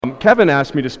Kevin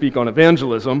asked me to speak on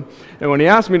evangelism, and when he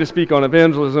asked me to speak on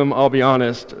evangelism, I'll be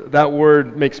honest, that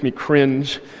word makes me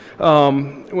cringe.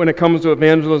 When it comes to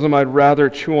evangelism, I'd rather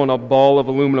chew on a ball of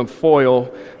aluminum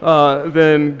foil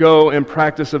than go and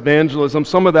practice evangelism.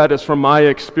 Some of that is from my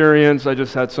experience. I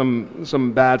just had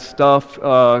some bad stuff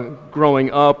growing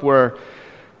up where,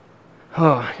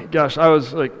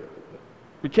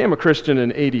 became a Christian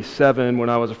in '87 when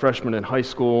I was a freshman in high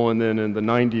school, and then in the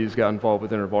 '90s got involved with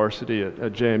InterVarsity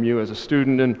at JMU as a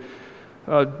student.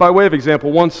 And by way of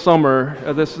example, one summer,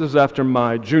 this is after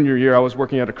my junior year, I was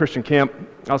working at a Christian camp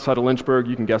outside of Lynchburg.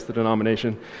 You can guess the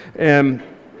denomination. And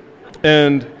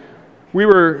we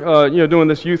were doing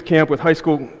this youth camp with high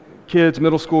school kids,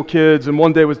 middle school kids, and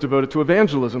one day was devoted to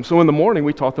evangelism. So in the morning,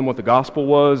 we taught them what the gospel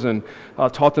was and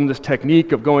taught them this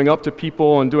technique of going up to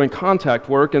people and doing contact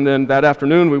work. And then that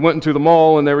afternoon, we went into the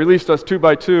mall, and they released us 2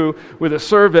 by 2 with a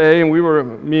survey.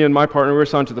 And me and my partner, we were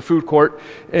assigned to the food court,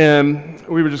 and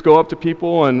we would just go up to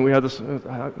people, and we had this,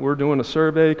 we're doing a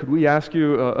survey. Could we ask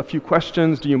you a few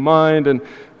questions? Do you mind? And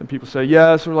people say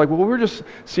yes. We're like, well, we're just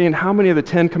seeing how many of the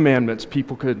 10 Commandments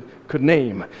people could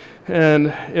name.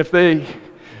 And if they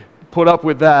put up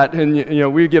with that,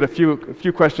 and we get a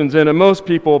few questions in, and most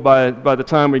people by the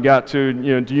time we got to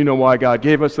do you know why God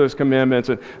gave us those commandments,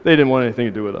 and they didn't want anything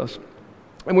to do with us.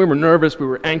 And we were nervous, we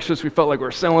were anxious, we felt like we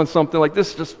were selling something. Like,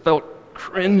 this just felt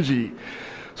cringy.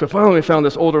 So finally we found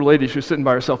this older lady. She was sitting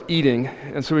by herself eating,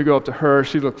 and so we go up to her.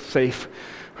 She looked safe.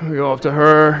 We go up to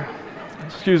her.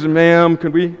 Excuse me, ma'am,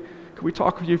 could we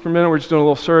talk with you for a minute? We're just doing a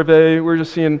little survey. We're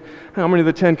just seeing how many of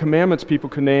the 10 Commandments people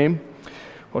could name.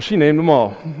 Well, she named them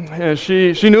all, and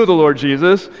she knew the Lord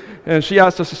Jesus, and she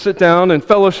asked us to sit down and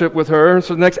fellowship with her.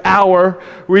 So the next hour,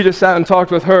 we just sat and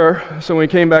talked with her. So when we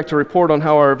came back to report on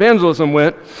how our evangelism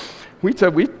went, we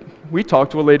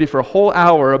talked to a lady for a whole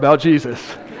hour about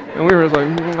Jesus, and we were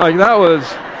like that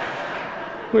was,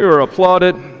 we were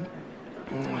applauded.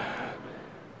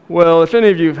 Well, if any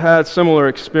of you have had similar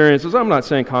experiences, I'm not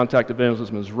saying contact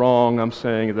evangelism is wrong. I'm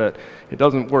saying that it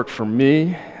doesn't work for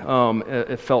me.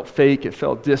 It felt fake. It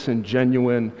felt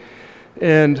disingenuine.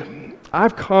 And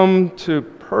I've come to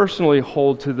personally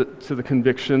hold to the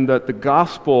conviction that the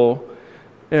gospel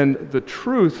and the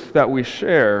truth that we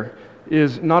share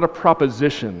is not a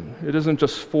proposition. It isn't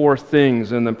just 4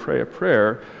 things and then pray a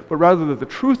prayer, but rather that the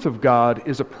truth of God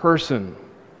is a person.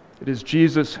 It is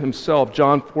Jesus himself.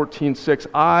 John 14:6,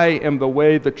 I am the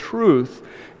way, the truth,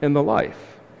 and the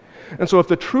life. And so if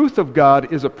the truth of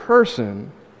God is a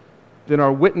person, then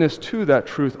our witness to that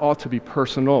truth ought to be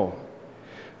personal.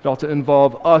 It ought to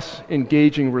involve us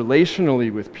engaging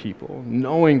relationally with people,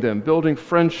 knowing them, building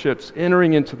friendships,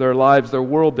 entering into their lives, their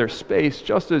world, their space,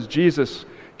 just as Jesus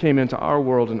came into our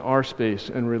world and our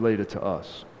space and related to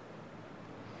us.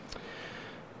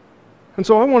 And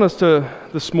so I want us to,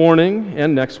 this morning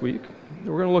and next week,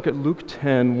 we're going to look at Luke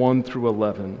 10, 1 through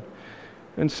 11,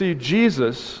 and see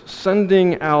Jesus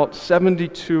sending out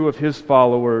 72 of his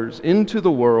followers into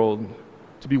the world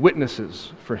to be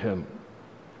witnesses for him.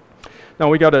 Now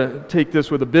we got to take this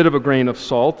with a bit of a grain of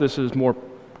salt. This is more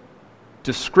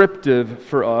descriptive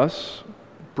for us,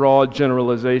 broad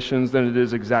generalizations, than it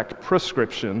is exact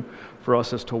prescription for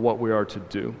us as to what we are to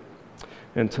do.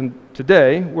 And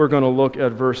today, we're going to look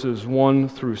at verses 1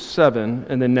 through 7,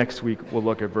 and then next week we'll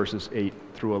look at verses 8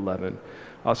 through 11.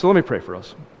 So let me pray for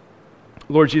us.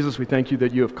 Lord Jesus, we thank you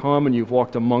that you have come and you've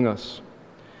walked among us,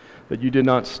 that you did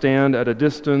not stand at a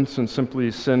distance and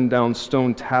simply send down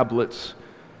stone tablets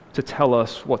to tell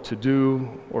us what to do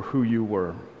or who you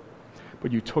were,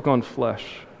 but you took on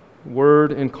flesh,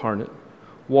 Word incarnate,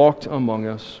 walked among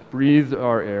us, breathed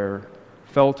our air,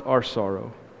 felt our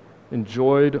sorrow,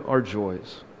 enjoyed our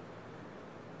joys,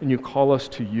 and you call us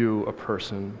to you, a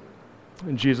person.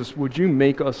 And Jesus, would you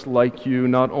make us like you,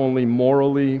 not only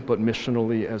morally, but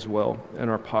missionally as well, in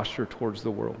our posture towards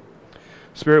the world?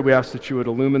 Spirit, we ask that you would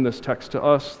illumine this text to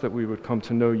us, that we would come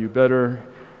to know you better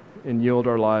and yield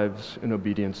our lives in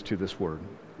obedience to this word.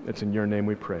 It's in your name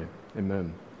we pray.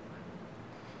 Amen.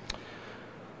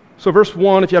 So verse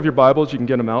 1, if you have your Bibles, you can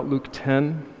get them out, Luke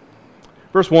 10.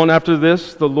 Verse 1, after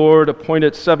this, the Lord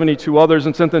appointed 72 others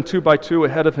and sent them 2 by 2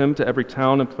 ahead of him to every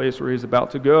town and place where he's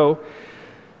about to go.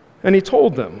 And he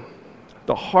told them,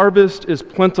 the harvest is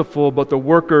plentiful, but the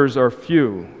workers are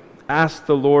few. Ask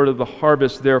the Lord of the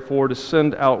harvest, therefore, to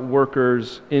send out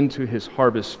workers into his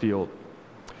harvest field.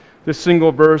 This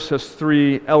single verse has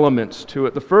 3 elements to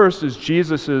it. The first is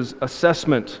Jesus'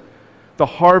 assessment. The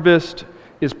harvest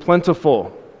is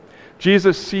plentiful.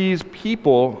 Jesus sees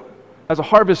people as a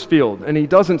harvest field, and he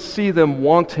doesn't see them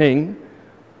wanting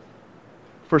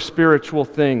for spiritual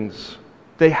things.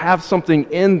 They have something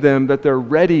in them that they're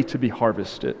ready to be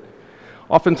harvested.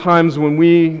 Oftentimes when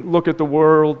we look at the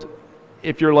world,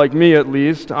 if you're like me at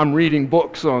least, I'm reading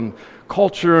books on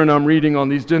culture and I'm reading on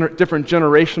these different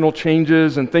generational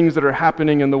changes and things that are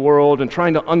happening in the world and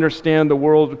trying to understand the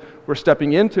world we're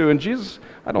stepping into. And Jesus,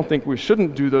 I don't think we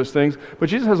shouldn't do those things, but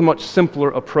Jesus has a much simpler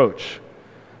approach.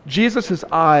 Jesus'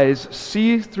 eyes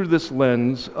see through this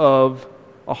lens of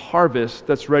a harvest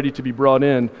that's ready to be brought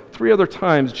in. 3 other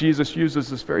times Jesus uses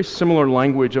this very similar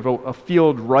language of a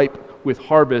field ripe with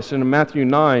harvest. And in Matthew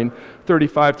 9,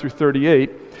 35 through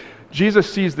 38,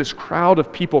 Jesus sees this crowd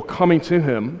of people coming to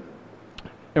him,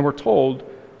 and we're told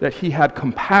that he had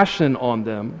compassion on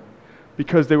them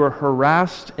because they were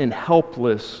harassed and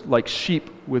helpless like sheep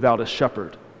without a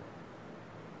shepherd.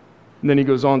 And then he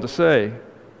goes on to say,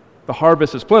 the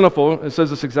harvest is plentiful. It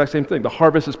says this exact same thing. The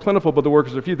harvest is plentiful, but the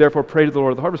workers are few. Therefore, pray to the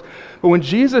Lord of the harvest. But when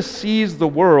Jesus sees the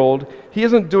world, he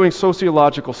isn't doing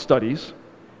sociological studies.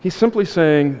 He's simply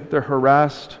saying they're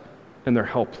harassed and they're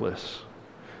helpless.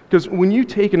 Because when you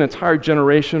take an entire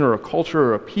generation or a culture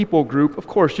or a people group, of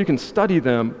course, you can study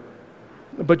them,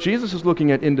 but Jesus is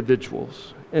looking at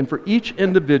individuals. And for each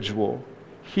individual,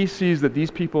 he sees that these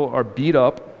people are beat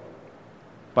up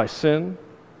by sin,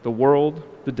 the world,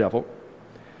 the devil.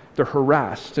 They're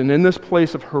harassed. And in this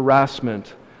place of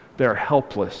harassment, they're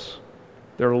helpless.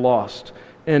 They're lost.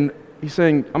 And he's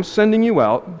saying, I'm sending you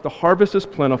out. The harvest is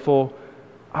plentiful.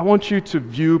 I want you to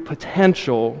view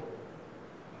potential,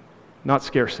 not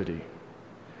scarcity.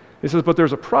 He says, but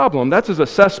there's a problem. That's his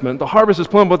assessment. The harvest is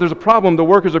plentiful, but there's a problem. The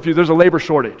workers are few. There's a labor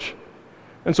shortage.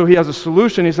 And so he has a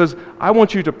solution. He says, I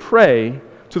want you to pray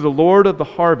to the Lord of the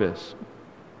harvest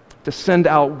to send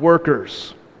out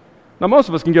workers. Now, most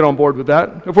of us can get on board with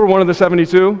that. If we're one of the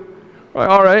 72,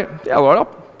 all right, yeah, Lord, I'll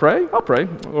pray.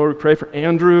 Or we pray for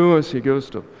Andrew as he goes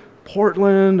to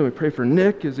Portland, and we pray for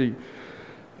Nick as he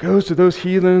goes to those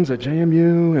heathens at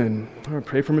JMU, and I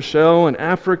pray for Michelle in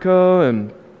Africa,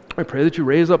 and I pray that you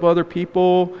raise up other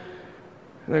people,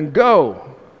 and then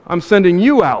go. I'm sending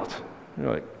you out. And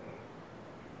you're like,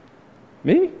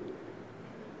 me?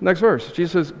 Next verse.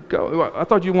 Jesus says, go. I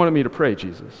thought you wanted me to pray,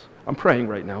 Jesus. I'm praying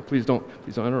right now. Please don't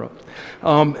interrupt.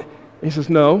 He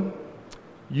says, no,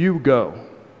 you go.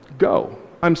 Go.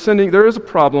 There is a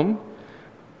problem.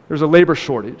 There's a labor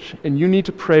shortage, and you need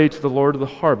to pray to the Lord of the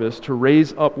harvest to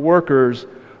raise up workers.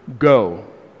 Go.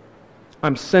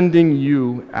 I'm sending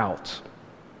you out.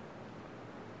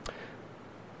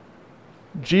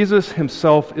 Jesus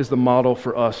himself is the model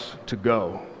for us to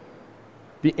go.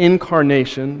 The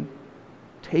incarnation,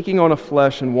 taking on a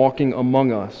flesh and walking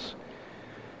among us.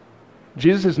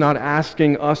 Jesus is not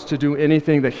asking us to do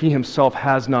anything that he himself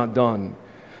has not done.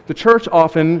 The church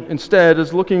often, instead,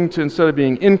 is looking to, instead of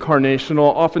being incarnational,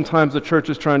 oftentimes the church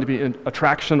is trying to be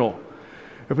attractional.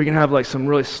 If we can have like some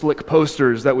really slick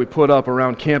posters that we put up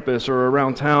around campus or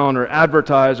around town or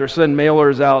advertise or send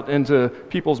mailers out into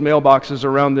people's mailboxes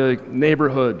around the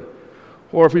neighborhood.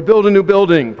 Or if we build a new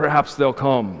building, perhaps they'll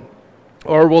come.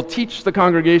 Or we'll teach the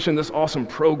congregation this awesome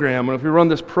program, and if we run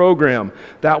this program,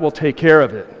 that will take care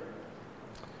of it.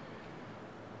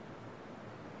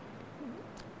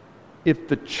 If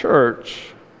the church,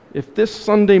 if this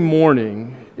Sunday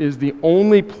morning is the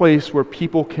only place where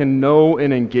people can know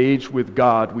and engage with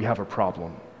God, we have a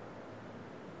problem.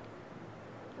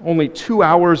 Only 2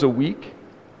 hours a week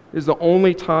is the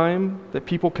only time that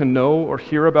people can know or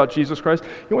hear about Jesus Christ.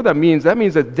 You know what that means? That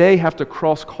means that they have to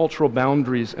cross cultural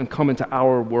boundaries and come into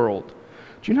our world.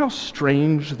 Do you know how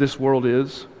strange this world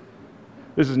is?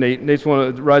 This is Nate. Nate's one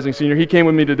of the rising senior. He came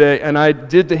with me today, and I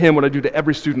did to him what I do to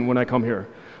every student when I come here.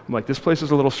 I'm like, this place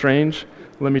is a little strange.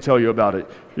 Let me tell you about it.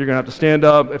 You're going to have to stand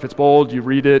up. If it's bold, you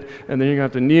read it. And then you're going to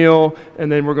have to kneel.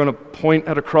 And then we're going to point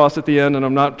at a cross at the end. And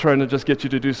I'm not trying to just get you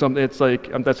to do something. It's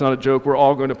like, that's not a joke. We're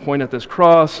all going to point at this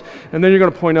cross. And then you're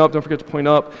going to point up. Don't forget to point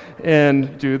up.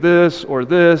 And do this or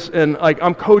this. And like,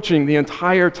 I'm coaching the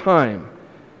entire time.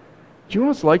 Do you know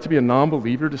what it's like to be a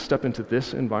non-believer to step into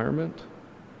this environment?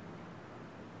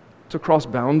 To cross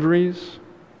boundaries?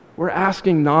 We're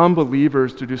asking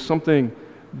non-believers to do something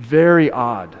very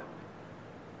odd.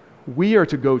 We are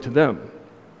to go to them.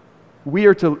 We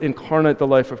are to incarnate the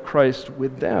life of Christ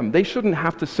with them. They shouldn't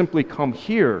have to simply come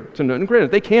here to know. And granted,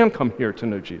 they can come here to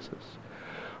know Jesus.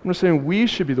 I'm just saying we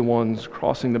should be the ones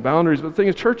crossing the boundaries. But the thing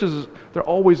is, churches, they're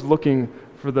always looking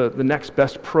for the next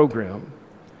best program.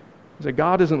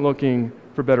 God isn't looking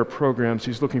for better programs.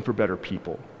 He's looking for better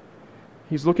people.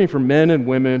 He's looking for men and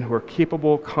women who are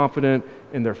capable, confident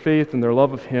in their faith and their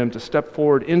love of him to step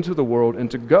forward into the world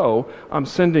and to go. I'm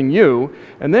sending you.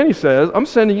 And then he says, I'm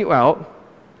sending you out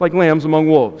like lambs among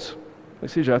wolves.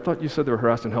 Like, CJ, I thought you said they were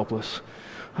harassed and helpless.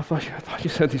 I thought you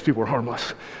said these people were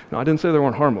harmless. No, I didn't say they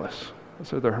weren't harmless. I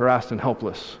said they're harassed and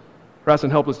helpless. Harassed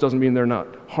and helpless doesn't mean they're not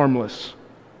harmless.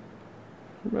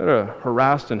 You met a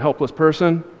harassed and helpless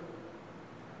person?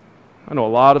 I know a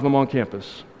lot of them on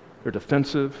campus. They're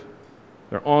defensive,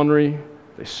 they're ornery,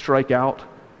 they strike out,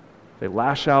 they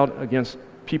lash out against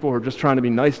people who are just trying to be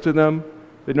nice to them.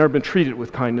 They've never been treated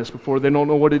with kindness before. They don't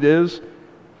know what it is.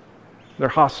 They're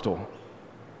hostile.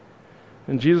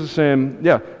 And Jesus is saying,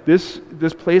 yeah, this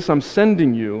place I'm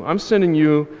sending you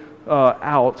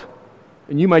out,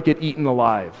 and you might get eaten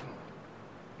alive.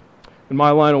 In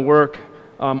my line of work,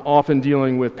 I'm often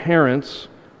dealing with parents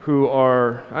who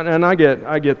are, and I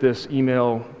get this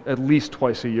email at least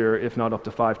twice a year, if not up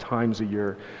to 5 times a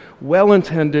year,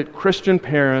 well-intended Christian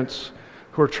parents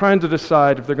who are trying to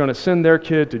decide if they're going to send their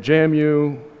kid to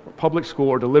JMU, or public school,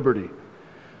 or to Liberty.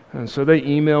 And so they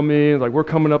email me, like, we're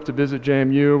coming up to visit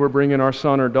JMU, we're bringing our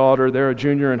son or daughter, they're a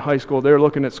junior in high school, they're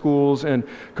looking at schools, and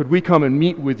could we come and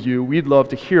meet with you? We'd love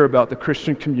to hear about the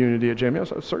Christian community at JMU. I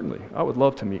said, certainly, I would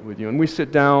love to meet with you. And we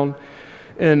sit down,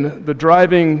 and the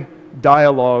driving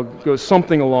dialogue goes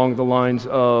something along the lines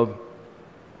of,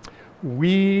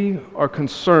 we are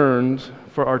concerned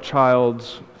for our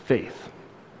child's faith.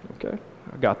 Okay,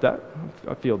 I got that,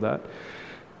 I feel that.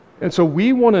 And so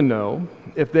we want to know,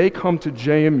 if they come to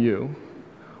JMU,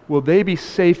 will they be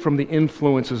safe from the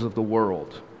influences of the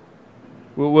world?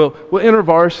 Will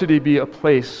InterVarsity be a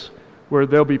place where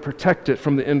they'll be protected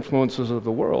from the influences of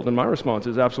the world? And my response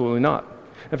is absolutely not.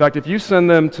 In fact, if you send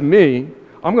them to me,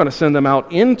 I'm going to send them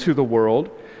out into the world,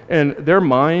 and their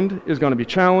mind is going to be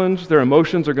challenged, their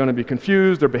emotions are going to be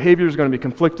confused, their behavior is going to be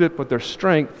conflicted, but their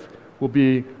strength will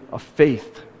be a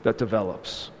faith that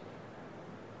develops.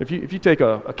 If you take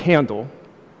a candle,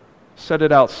 set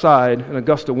it outside, and a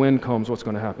gust of wind comes, what's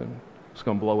going to happen? It's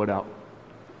going to blow it out.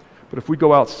 But if we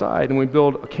go outside and we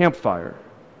build a campfire,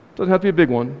 it doesn't have to be a big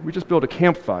one, we just build a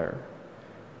campfire,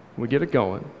 and we get it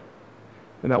going,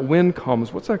 and that wind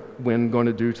comes, what's that wind going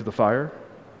to do to the fire?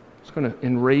 It's going to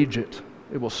enrage it.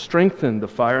 It will strengthen the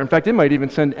fire. In fact, it might even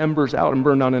send embers out and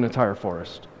burn down an entire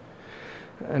forest.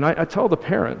 And I tell the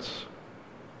parents,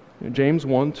 James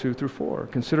 1, 2 through 4.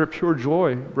 Consider it pure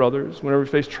joy, brothers, whenever you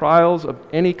face trials of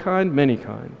any kind, many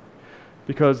kind,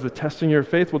 because the testing of your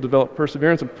faith will develop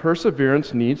perseverance, and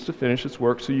perseverance needs to finish its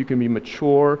work so you can be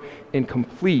mature and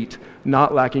complete,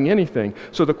 not lacking anything.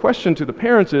 So the question to the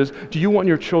parents is, do you want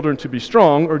your children to be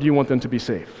strong, or do you want them to be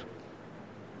safe?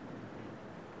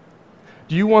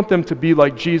 Do you want them to be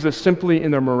like Jesus simply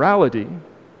in their morality,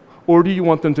 or do you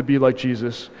want them to be like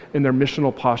Jesus in their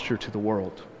missional posture to the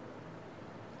world?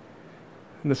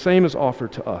 And the same is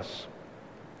offered to us.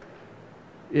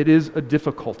 It is a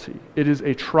difficulty. It is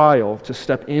a trial to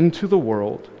step into the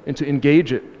world and to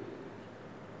engage it.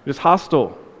 It is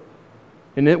hostile,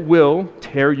 and it will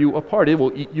tear you apart. It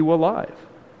will eat you alive.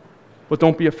 But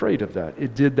don't be afraid of that.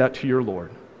 It did that to your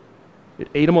Lord. It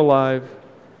ate him alive,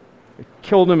 it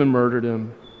killed him and murdered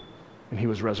him, and he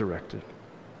was resurrected.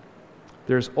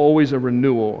 There's always a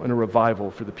renewal and a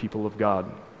revival for the people of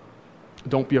God.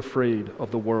 Don't be afraid of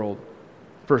the world.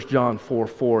 1 John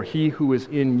 4:4, he who is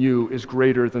in you is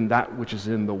greater than that which is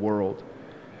in the world.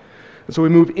 And so we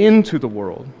move into the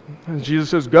world. And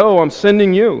Jesus says, go, I'm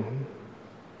sending you.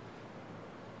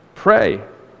 Pray.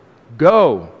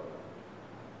 Go.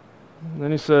 And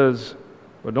then he says,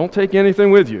 well, don't take anything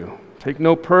with you. Take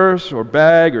no purse or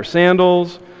bag or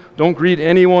sandals. Don't greet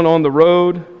anyone on the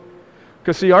road.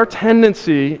 Because see, our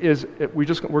tendency is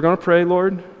we're going to pray,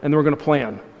 Lord, and then we're going to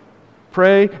plan.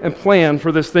 Pray and plan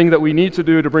for this thing that we need to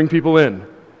do to bring people in.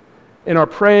 And our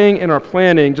praying and our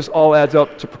planning just all adds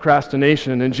up to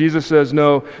procrastination. And Jesus says,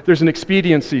 no, there's an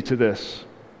expediency to this.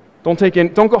 Don't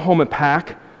go home and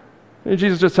pack. And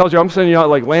Jesus just tells you, I'm sending you out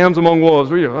like lambs among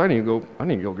wolves. I need to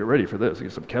go get ready for this.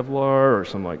 Get some Kevlar or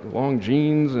some like long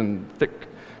jeans and thick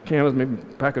canvas, maybe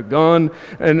pack a gun.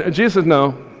 And Jesus says,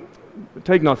 no,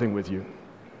 take nothing with you.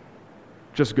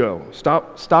 Just go.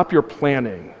 Stop your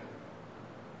planning.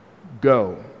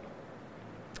 Go.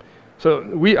 So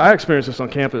I experienced this on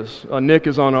campus. Nick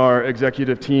is on our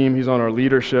executive team. He's on our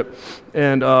leadership.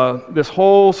 And this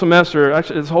whole semester,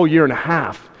 actually this whole year and a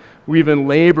half, we've been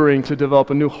laboring to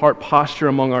develop a new heart posture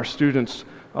among our students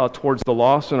towards the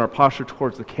lost and our posture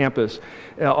towards the campus,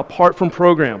 apart from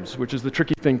programs, which is the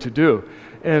tricky thing to do.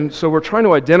 And so we're trying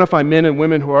to identify men and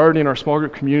women who are already in our small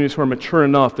group communities who are mature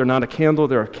enough. They're not a candle,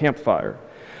 they're a campfire.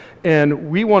 And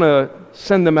we want to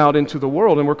send them out into the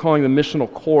world, and we're calling them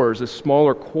missional cores, this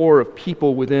smaller core of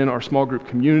people within our small group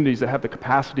communities that have the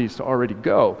capacities to already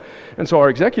go. And so our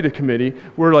executive committee,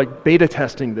 we're like beta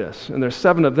testing this, and there's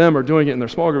 7 of them are doing it in their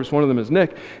small groups. One of them is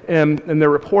Nick, and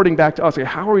they're reporting back to us, like,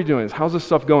 how are we doing this? How's this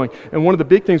stuff going? And one of the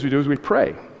big things we do is we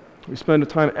pray. We spend the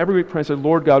time every week praying and say,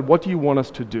 Lord God, what do you want us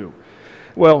to do?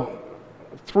 Well,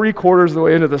 3/4 of the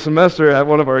way into the semester at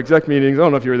one of our exec meetings, I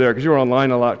don't know if you were there because you were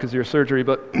online a lot because of your surgery,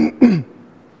 but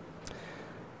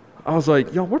I was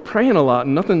like, we're praying a lot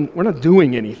and we're not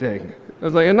doing anything. I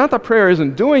was like, and not that prayer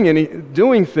isn't doing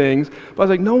things, but I was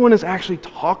like, no one is actually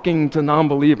talking to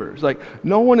non-believers. Like,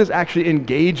 no one is actually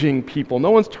engaging people.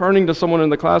 No one's turning to someone in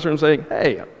the classroom saying,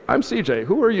 hey, I'm CJ,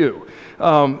 who are you?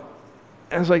 And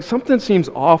it's like, something seems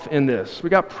off in this. We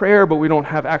got prayer, but we don't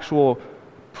have actual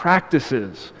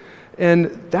practices.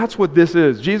 And that's what this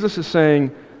is. Jesus is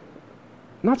saying,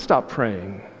 not stop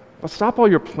praying, but stop all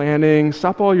your planning,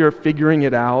 stop all your figuring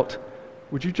it out.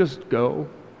 Would you just go?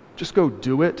 Just go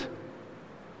do it.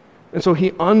 And so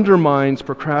he undermines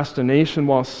procrastination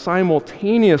while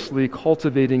simultaneously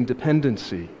cultivating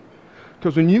dependency.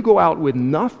 Because when you go out with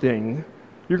nothing,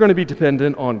 you're going to be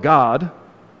dependent on God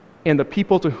and the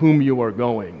people to whom you are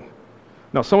going.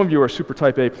 Now, some of you are super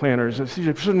type A planners. And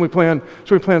should we plan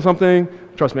something?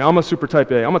 Trust me, I'm a super type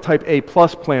A. I'm a type A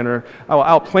plus planner. I will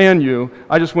outplan you.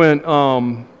 I just went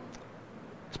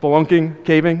spelunking,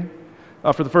 caving,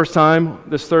 for the first time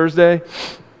this Thursday.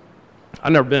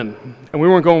 I've never been. And we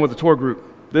weren't going with a tour group.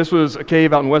 This was a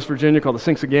cave out in West Virginia called the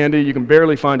Sinks of Gandhi. You can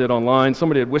barely find it online.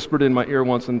 Somebody had whispered in my ear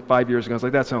once 5 years ago. I was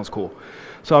like, that sounds cool.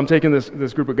 So I'm taking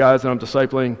this group of guys that I'm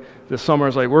discipling this summer. I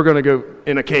was like, we're going to go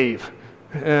in a cave.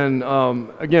 And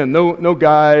again, no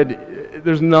guide.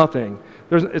 There's nothing.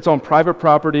 It's on private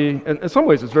property. And in some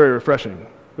ways, it's very refreshing.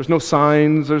 There's no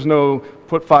signs. There's no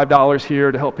put $5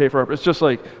 here to help pay for it. It's just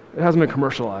like, it hasn't been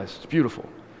commercialized. It's beautiful.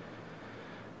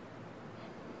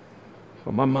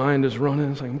 But my mind is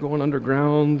running. It's like I'm going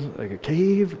underground, like a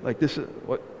cave. Like this is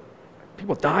what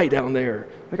people die down there.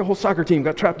 Like a whole soccer team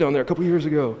got trapped down there a couple years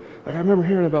ago. Like I remember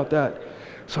hearing about that.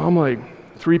 So I'm like,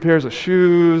 3 pairs of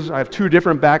shoes. I have 2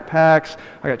 different backpacks.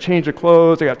 I got change of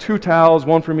clothes. I got 2 towels,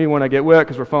 one for me when I get wet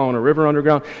because we're following a river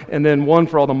underground, and then one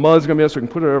for all the mud's gonna be so we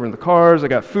can put it over in the cars. I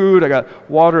got food. I got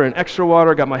water and extra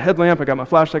water. I got my headlamp. I got my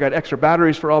flashlight. I got extra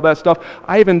batteries for all that stuff.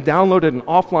 I even downloaded an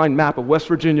offline map of West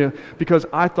Virginia because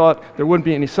I thought there wouldn't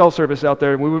be any cell service out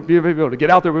there and we wouldn't be able to get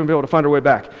out there. We wouldn't be able to find our way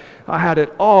back. I had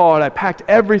it all and I packed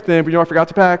everything, but you know what I forgot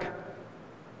to pack?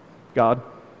 God.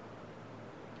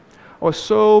 I was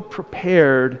so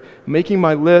prepared, making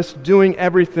my list, doing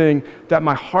everything, that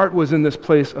my heart was in this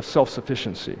place of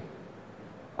self-sufficiency.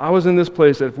 I was in this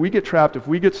place that if we get trapped, if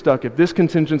we get stuck, if this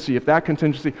contingency, if that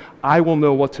contingency, I will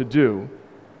know what to do,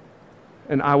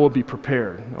 and I will be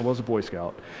prepared. I was a Boy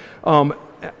Scout. And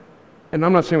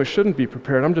I'm not saying we shouldn't be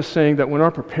prepared. I'm just saying that when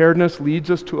our preparedness leads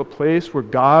us to a place where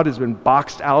God has been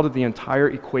boxed out of the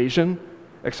entire equation,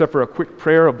 except for a quick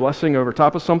prayer, a blessing over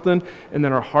top of something, and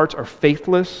then our hearts are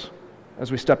faithless, as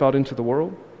we step out into the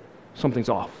world, something's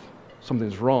off,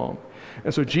 something's wrong.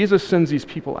 And so Jesus sends these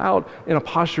people out in a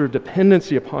posture of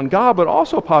dependency upon God, but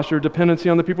also a posture of dependency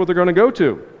on the people they're going to go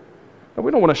to. And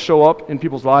we don't want to show up in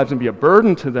people's lives and be a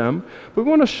burden to them, but we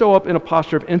want to show up in a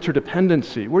posture of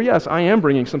interdependency, where yes, I am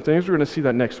bringing some things, we're going to see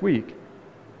that next week.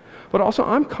 But also,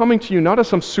 I'm coming to you not as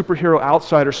some superhero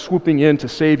outsider swooping in to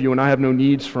save you and I have no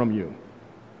needs from you.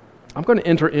 I'm going to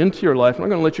enter into your life and I'm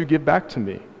going to let you give back to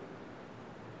me.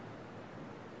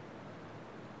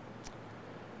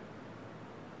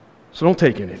 So don't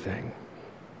take anything.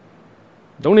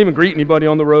 Don't even greet anybody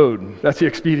on the road. That's the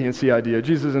expediency idea.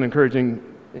 Jesus isn't encouraging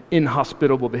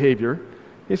inhospitable behavior.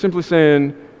 He's simply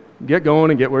saying, get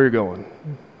going and get where you're going.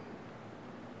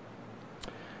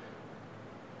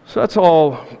 So that's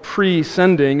all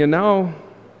pre-sending, and now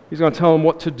he's going to tell them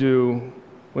what to do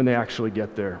when they actually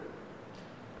get there.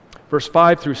 Verse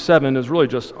 5 through 7 is really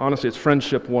just, honestly, it's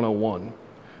friendship 101.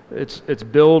 It's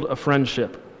build a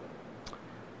friendship.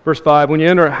 Verse 5, when you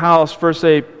enter a house, first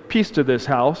say, peace to this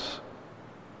house.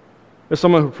 If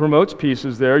someone who promotes peace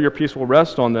is there, your peace will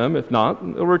rest on them. If not,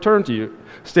 it'll return to you.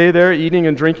 Stay there, eating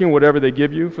and drinking whatever they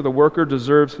give you, for the worker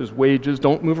deserves his wages.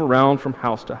 Don't move around from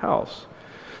house to house.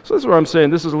 So this is what I'm saying.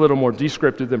 This is a little more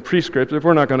descriptive than prescriptive.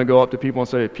 We're not going to go up to people and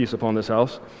say, peace upon this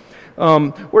house.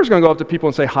 We're just going to go up to people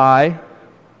and say, hi,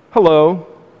 hello,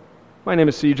 my name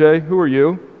is CJ. Who are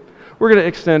you? We're going to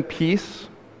extend peace,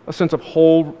 a sense of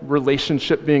whole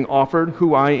relationship being offered,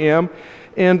 who I am,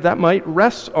 and that might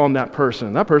rest on that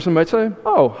person. That person might say,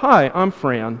 oh, hi, I'm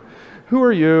Fran. Who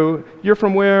are you? You're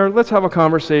from where? Let's have a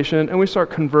conversation, and we start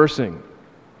conversing.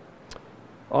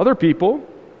 Other people,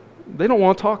 they don't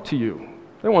want to talk to you.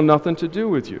 They want nothing to do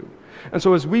with you. And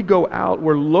so as we go out,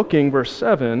 we're looking, verse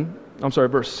 6,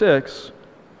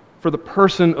 for the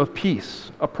person of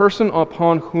peace, a person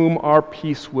upon whom our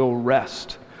peace will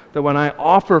rest. That when I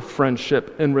offer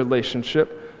friendship and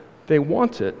relationship, they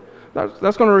want it.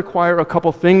 That's going to require a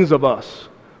couple things of us.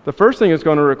 The first thing it's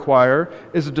going to require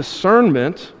is a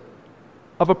discernment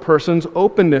of a person's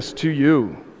openness to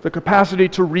you, the capacity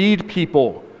to read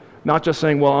people, not just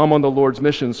saying, well, I'm on the Lord's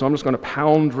mission, so I'm just going to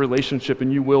pound relationship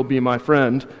and you will be my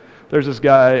friend. There's this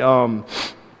guy,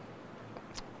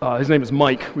 his name is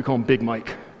Mike. We call him Big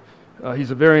Mike.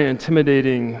 He's a very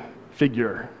intimidating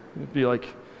figure. It'd be like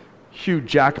Hugh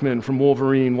Jackman from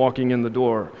Wolverine walking in the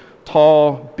door.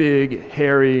 Tall, big,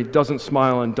 hairy, doesn't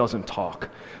smile and doesn't talk.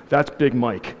 That's Big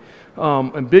Mike.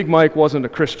 And Big Mike wasn't a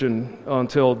Christian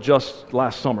until just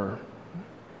last summer.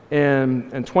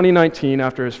 And in 2019,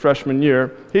 after his freshman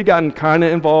year, he'd gotten kind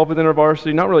of involved with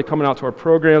InterVarsity, not really coming out to our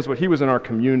programs, but he was in our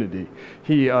community.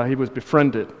 He was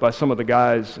befriended by some of the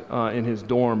guys in his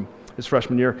dorm his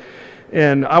freshman year.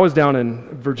 And I was down in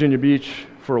Virginia Beach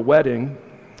for a wedding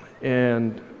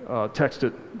and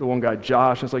texted the one guy,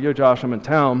 Josh. I was like, yo, Josh, I'm in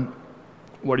town.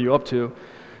 What are you up to?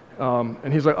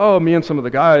 And he's like, oh, me and some of the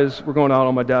guys, we're going out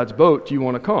on my dad's boat. Do you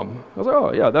want to come? I was like,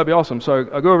 oh, yeah, that'd be awesome. So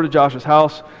I go over to Josh's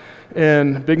house,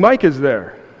 and Big Mike is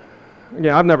there.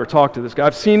 Again, I've never talked to this guy.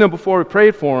 I've seen him before. We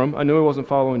prayed for him. I knew he wasn't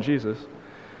following Jesus.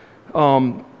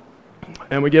 And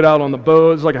we get out on the boat.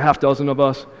 There's like a half dozen of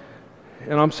us.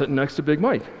 And I'm sitting next to Big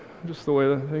Mike, just the way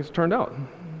the things turned out.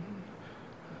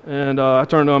 And I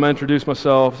turned to him, I introduced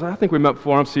myself. I think we met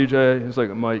before. I'm CJ. He's like,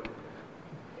 Mike.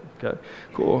 Okay,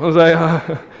 cool. I was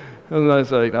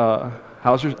like,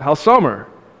 how's summer?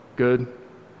 Good.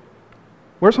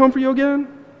 Where's home for you again?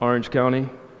 Orange County.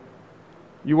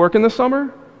 You working this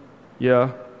summer?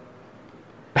 Yeah.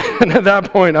 And at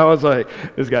that point, I was like,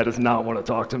 this guy does not want to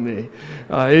talk to me.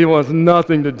 He wants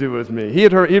nothing to do with me. He'd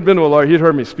been to a lawyer, he'd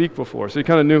heard me speak before, so he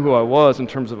kind of knew who I was in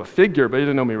terms of a figure, but he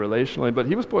didn't know me relationally. But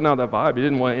he was putting out that vibe. He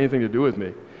didn't want anything to do with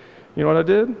me. You know what I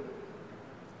did?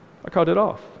 I cut it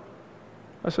off.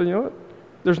 I said, you know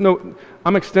what?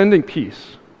 I'm extending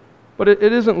peace, but it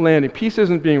isn't landing. Peace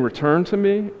isn't being returned to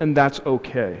me, and that's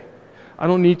okay. I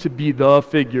don't need to be the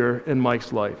figure in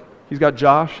Mike's life. He's got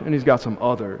Josh, and he's got some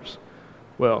others.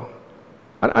 Well,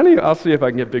 I'll see if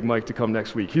I can get Big Mike to come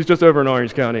next week. He's just over in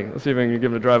Orange County. Let's see if I can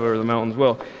give him a drive over the mountains.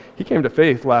 Well, he came to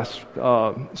faith last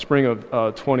spring of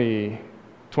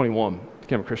 2021.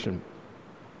 Became a Christian.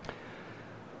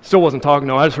 Still wasn't talking.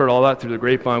 No, I just heard all that through the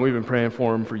grapevine. We've been praying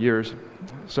for him for years.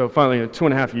 So finally,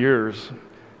 2.5 years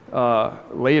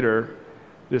later,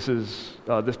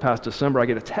 this past December, I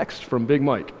get a text from Big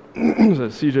Mike. He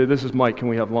says, CJ, this is Mike. Can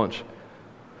we have lunch?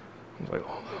 I was like,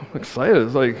 oh, I'm excited.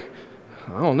 It's like,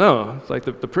 I don't know. It's like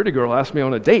the pretty girl asked me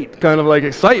on a date, kind of like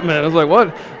excitement. I was like,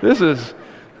 what? This is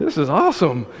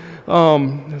awesome.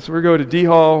 So we go to D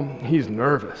Hall. He's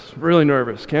nervous, really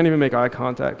nervous. Can't even make eye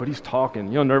contact, but he's talking.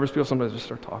 You know, nervous people sometimes just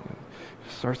start talking.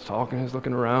 He starts talking. He's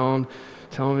looking around,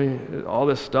 telling me all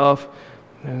this stuff.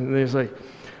 And then he's like,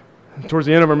 towards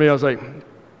the end of our meeting, I was like,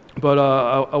 but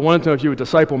I wanted to know if you would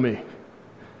disciple me.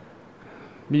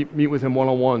 Meet with him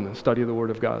one-on-one and study the Word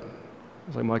of God. I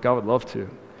was like, Mike, I would love to.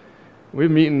 We've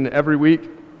been meeting every week,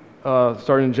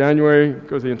 starting in January,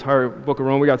 goes the entire book of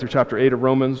Romans. We got through chapter 8 of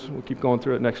Romans. We'll keep going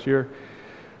through it next year.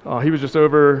 He was just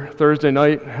over Thursday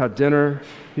night, had dinner.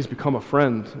 He's become a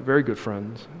friend, very good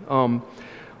friends. All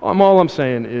I'm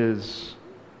saying is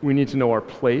we need to know our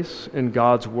place in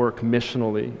God's work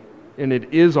missionally, and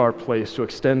it is our place to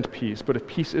extend peace. But if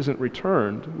peace isn't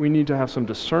returned, we need to have some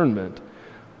discernment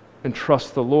and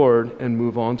trust the Lord and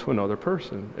move on to another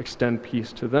person, extend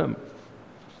peace to them.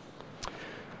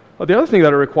 The other thing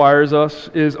that it requires us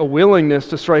is a willingness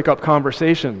to strike up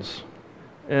conversations.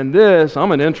 And this,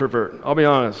 I'm an introvert, I'll be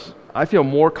honest. I feel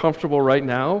more comfortable right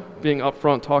now being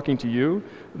upfront talking to you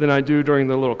than I do during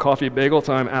the little coffee bagel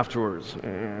time afterwards.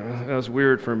 That's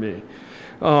weird for me.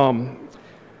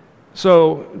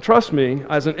 So trust me,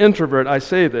 as an introvert, I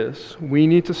say this, we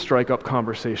need to strike up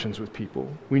conversations with people.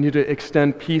 We need to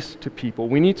extend peace to people.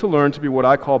 We need to learn to be what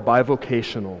I call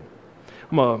bivocational.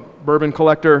 I'm a bourbon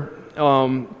collector.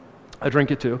 I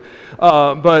drink it too.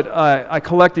 But I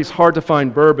collect these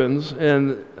hard-to-find bourbons,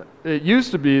 and it used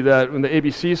to be that when the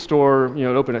ABC store, it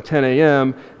opened at 10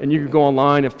 a.m., and you could go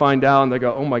online and find out, and they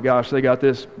go, oh my gosh, they got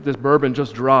this bourbon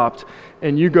just dropped.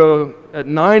 And you go at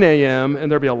 9 a.m.,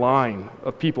 and there'd be a line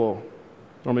of people,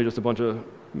 normally just a bunch of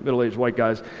middle-aged white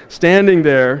guys, standing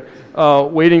there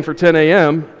waiting for 10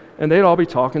 a.m., and they'd all be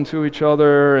talking to each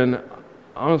other, and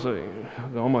honestly,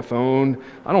 on my phone,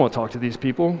 I don't want to talk to these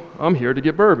people. I'm here to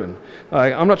get bourbon.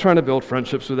 I'm not trying to build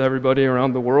friendships with everybody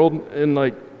around the world in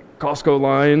like Costco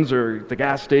lines or the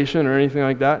gas station or anything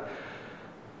like that.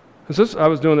 I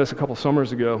was doing this a couple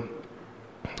summers ago,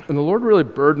 and the Lord really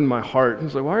burdened my heart.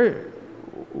 He's like,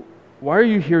 why are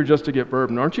you here just to get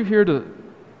bourbon? Aren't you here to,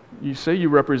 you say you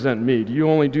represent me. Do you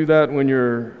only do that when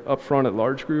you're up front at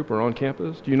large group or on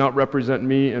campus? Do you not represent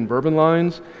me in bourbon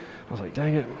lines? I was like,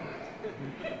 dang it.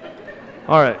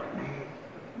 All right.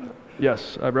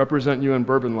 Yes, I represent you in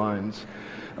bourbon lines.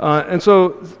 And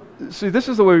so, see, this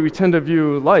is the way we tend to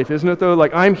view life, isn't it, though?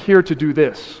 Like, I'm here to do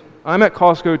this. I'm at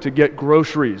Costco to get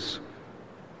groceries.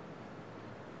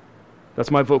 That's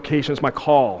my vocation, it's my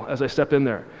call as I step in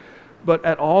there. But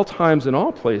at all times and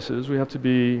all places, we have to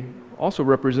be also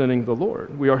representing the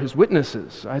Lord. We are His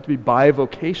witnesses. I have to be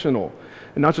bivocational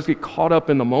and not just get caught up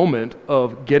in the moment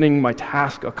of getting my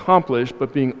task accomplished,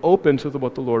 but being open to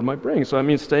what the Lord might bring. So that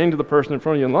means saying to the person in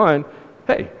front of you in line,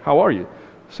 hey, how are you?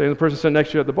 Saying to the person sitting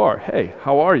next to you at the bar, hey,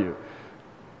 how are you?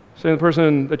 Saying to the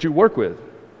person that you work with,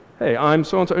 hey, I'm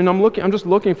so-and-so, and I'm just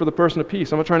looking for the person of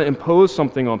peace. I'm not trying to impose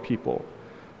something on people.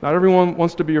 Not everyone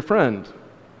wants to be your friend.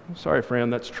 I'm sorry,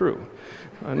 Fran, that's true.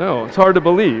 I know, it's hard to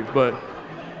believe, but...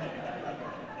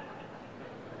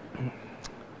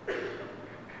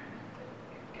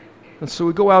 And so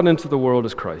we go out into the world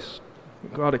as Christ.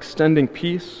 We go out extending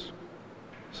peace,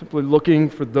 simply looking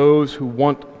for those who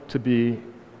want to be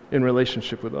in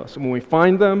relationship with us. And when we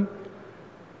find them,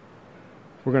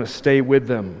 we're going to stay with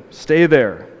them. Stay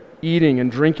there, eating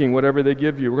and drinking whatever they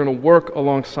give you. We're going to work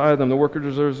alongside them. The worker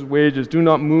deserves his wages. Do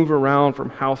not move around from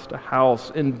house to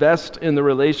house. Invest in the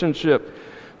relationship.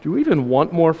 Do you even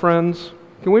want more friends?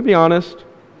 Can we be honest?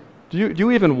 Do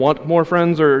you even want more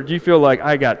friends, or do you feel like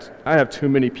I have too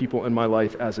many people in my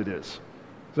life as it is?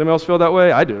 Does anyone else feel that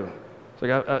way? I do.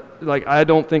 It's like I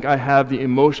don't think I have the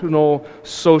emotional,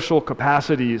 social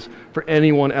capacities for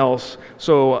anyone else,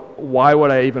 so why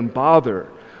would I even bother?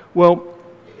 Well,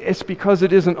 it's because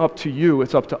it isn't up to you,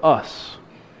 it's up to us.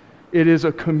 It is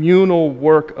a communal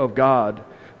work of God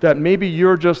that maybe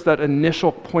you're just that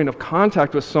initial point of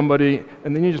contact with somebody,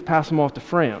 and then you just pass them off to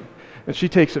Fran, and she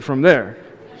takes it from there.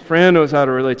 Fran knows how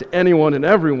to relate to anyone and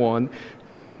everyone.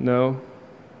 No?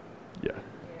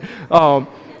 Yeah.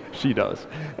 She does.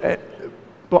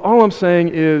 But all I'm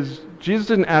saying is, Jesus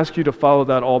didn't ask you to follow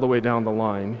that all the way down the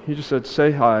line. He just said,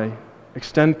 say hi,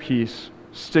 extend peace,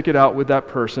 stick it out with that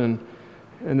person,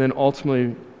 and then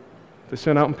ultimately, they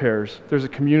sent out in pairs. There's a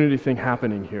community thing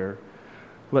happening here.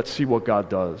 Let's see what God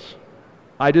does.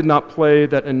 I did not play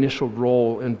that initial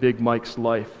role in Big Mike's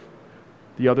life.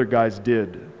 The other guys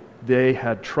did. They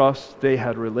had trust, they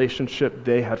had relationship,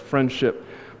 they had friendship,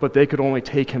 but they could only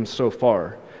take him so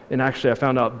far. And actually, I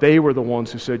found out they were the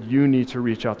ones who said, you need to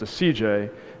reach out to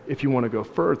CJ if you want to go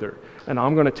further. And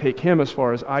I'm going to take him as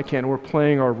far as I can. We're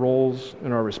playing our roles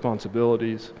and our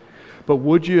responsibilities. But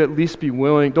would you at least be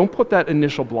willing, don't put that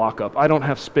initial block up. I don't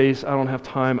have space, I don't have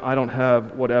time, I don't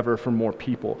have whatever for more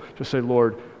people. Just say,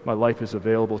 Lord, my life is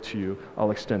available to you.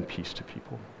 I'll extend peace to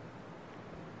people.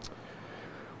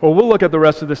 Well, we'll look at the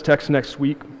rest of this text next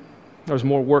week. There's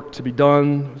more work to be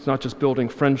done. It's not just building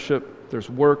friendship. There's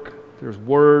work. There's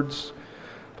words.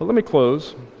 But let me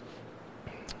close.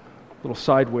 A little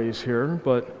sideways here,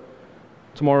 but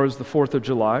tomorrow is the 4th of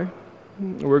July.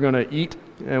 We're going to eat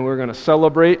and we're going to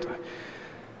celebrate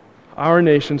our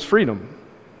nation's freedom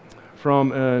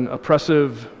from an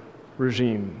oppressive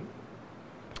regime.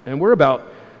 And we're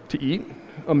about to eat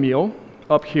a meal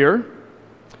up here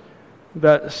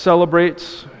that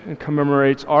celebrates and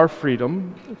commemorates our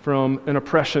freedom from an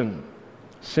oppression,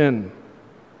 sin.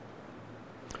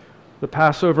 The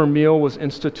Passover meal was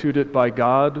instituted by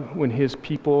God when His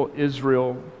people,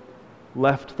 Israel,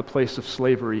 left the place of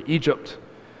slavery, Egypt.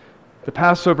 The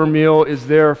Passover meal is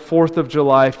their 4th of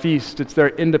July feast. It's their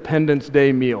Independence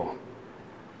Day meal.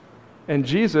 And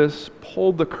Jesus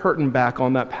pulled the curtain back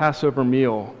on that Passover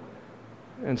meal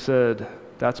and said,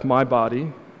 that's my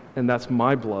body and that's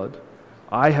my blood.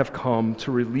 I have come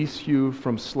to release you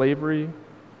from slavery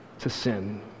to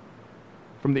sin,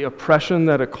 from the oppression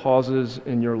that it causes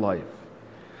in your life.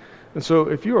 And so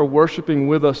if you are worshiping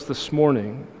with us this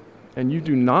morning and you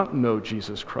do not know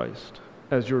Jesus Christ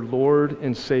as your Lord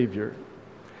and Savior,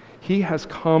 He has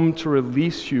come to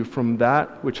release you from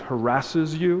that which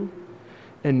harasses you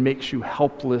and makes you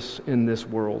helpless in this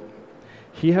world.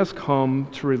 He has come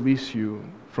to release you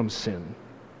from sin,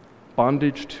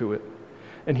 bondage to it.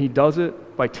 And He does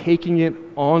it by taking it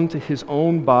onto His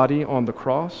own body on the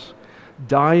cross,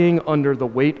 dying under the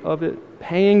weight of it,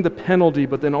 paying the penalty,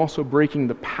 but then also breaking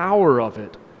the power of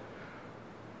it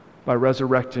by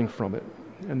resurrecting from it.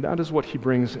 And that is what he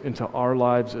brings into our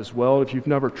lives as well. If you've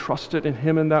never trusted in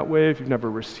him in that way, if you've never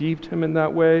received him in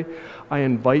that way, I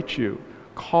invite you,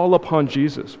 call upon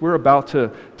Jesus. We're about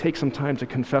to take some time to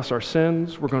confess our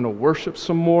sins. We're going to worship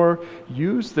some more.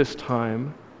 Use this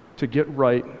time to get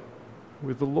right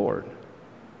with the Lord.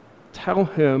 Tell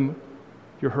him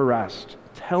you're harassed.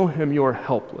 Tell him you're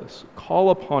helpless. Call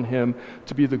upon him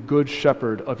to be the good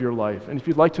shepherd of your life. And if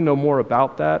you'd like to know more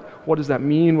about that, what does that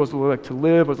mean? What does it look like to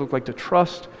live? What does it look like to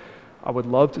trust? I would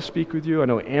love to speak with you. I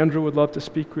know Andrew would love to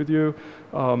speak with you.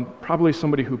 Probably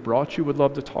somebody who brought you would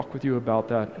love to talk with you about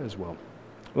that as well.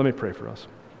 Let me pray for us.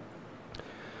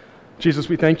 Jesus,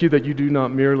 we thank you that you do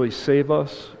not merely save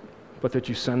us, but that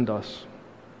you send us.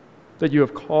 That you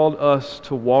have called us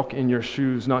to walk in your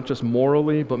shoes, not just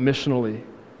morally, but missionally.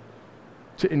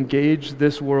 To engage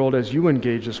this world as you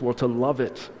engage this world, to love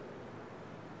it.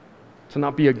 To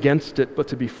not be against it, but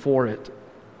to be for it.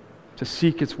 To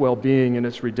seek its well-being and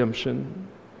its redemption.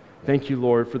 Thank you,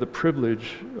 Lord, for the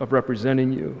privilege of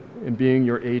representing you and being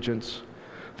your agents.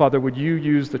 Father, would you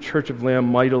use the Church of Lamb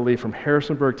mightily from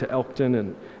Harrisonburg to Elkton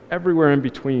and everywhere in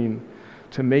between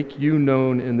to make you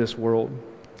known in this world.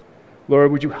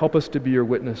 Lord, would you help us to be your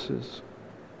witnesses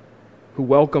who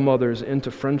welcome others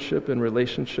into friendship and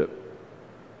relationship,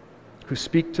 who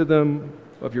speak to them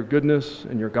of your goodness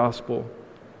and your gospel,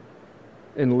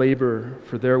 and labor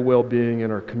for their well-being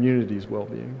and our community's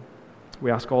well-being.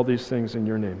 We ask all these things in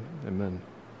your name. Amen.